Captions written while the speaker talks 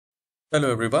Hello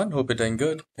everyone, hope you're doing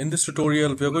good. In this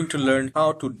tutorial, we are going to learn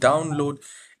how to download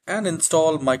and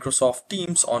install Microsoft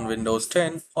Teams on Windows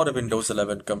 10 or a Windows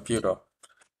 11 computer.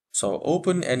 So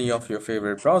open any of your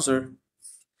favorite browser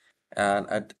and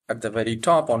at the very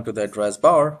top onto the address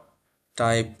bar,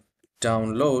 type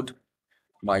download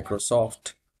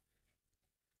Microsoft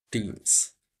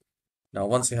Teams. Now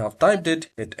once you have typed it,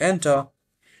 hit enter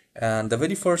and the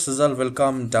very first result will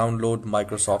come download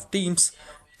Microsoft Teams,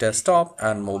 desktop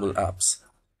and mobile apps.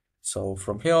 So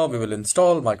from here we will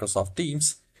install Microsoft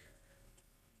Teams.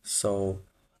 So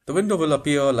the window will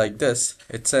appear like this.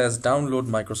 It says download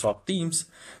Microsoft Teams,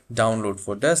 download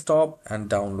for desktop and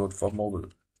download for mobile.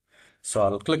 So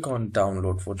I'll click on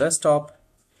download for desktop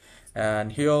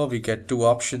and here we get two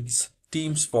options: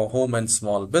 Teams for home and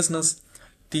small business,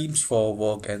 Teams for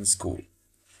work and school.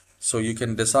 So you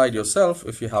can decide yourself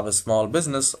if you have a small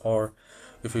business or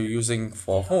if you're using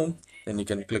for home, then you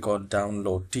can click on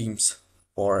download Teams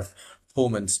for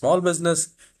home and small business,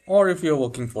 or if you're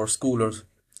working for school or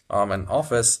an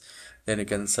office, then you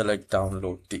can select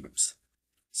download Teams.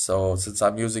 So since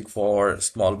I'm using for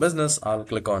small business, I'll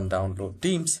click on download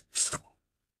Teams.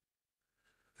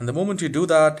 And the moment you do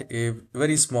that, a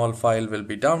very small file will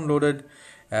be downloaded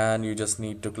and you just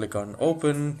need to click on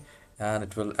open and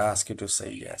it will ask you to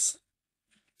say yes.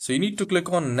 So you need to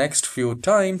click on next few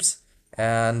times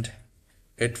and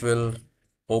it will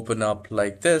open up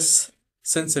like this.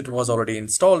 Since it was already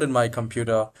installed in my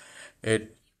computer,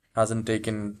 it hasn't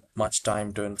taken much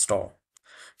time to install.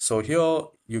 So here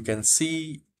you can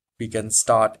see we can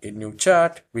start a new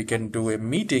chat, we can do a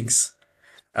meetings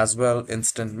as well,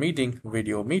 instant meeting,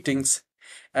 video meetings,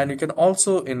 and you can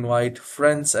also invite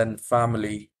friends and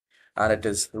family, and it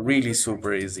is really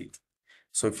super easy.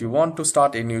 So if you want to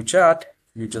start a new chat,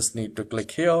 you just need to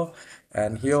click here,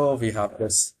 and here we have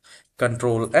this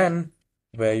Control N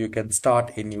where you can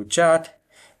start a new chat.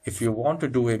 If you want to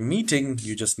do a meeting,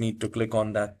 you just need to click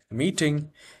on that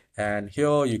meeting, and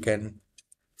here you can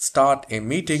start a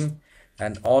meeting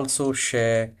and also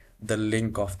share the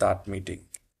link of that meeting.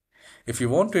 If you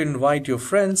want to invite your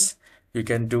friends, you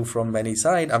can do from any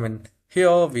side.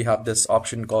 Here we have this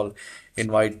option called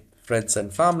invite friends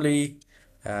and family,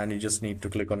 and you just need to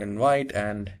click on invite,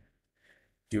 and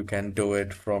you can do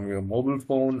it from your mobile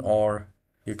phone or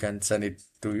you can send it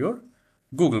to your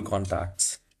Google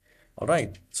contacts.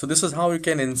 Alright, so this is how you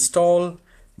can install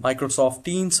Microsoft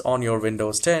Teams on your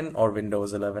Windows 10 or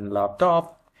Windows 11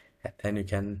 laptop. And then you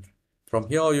can, from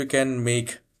here you can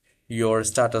make your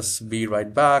status be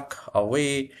right back,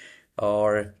 away,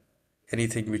 or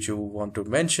anything which you want to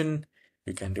mention,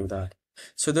 you can do that.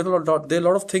 So there are a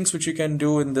lot of things which you can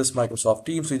do in this Microsoft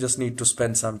Teams. You just need to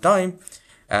spend some time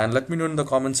and let me know in the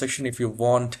comment section if you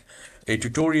want a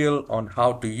tutorial on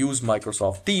how to use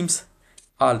Microsoft Teams.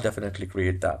 I'll definitely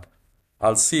create that.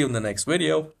 I'll see you in the next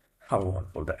video. Have a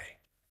wonderful day.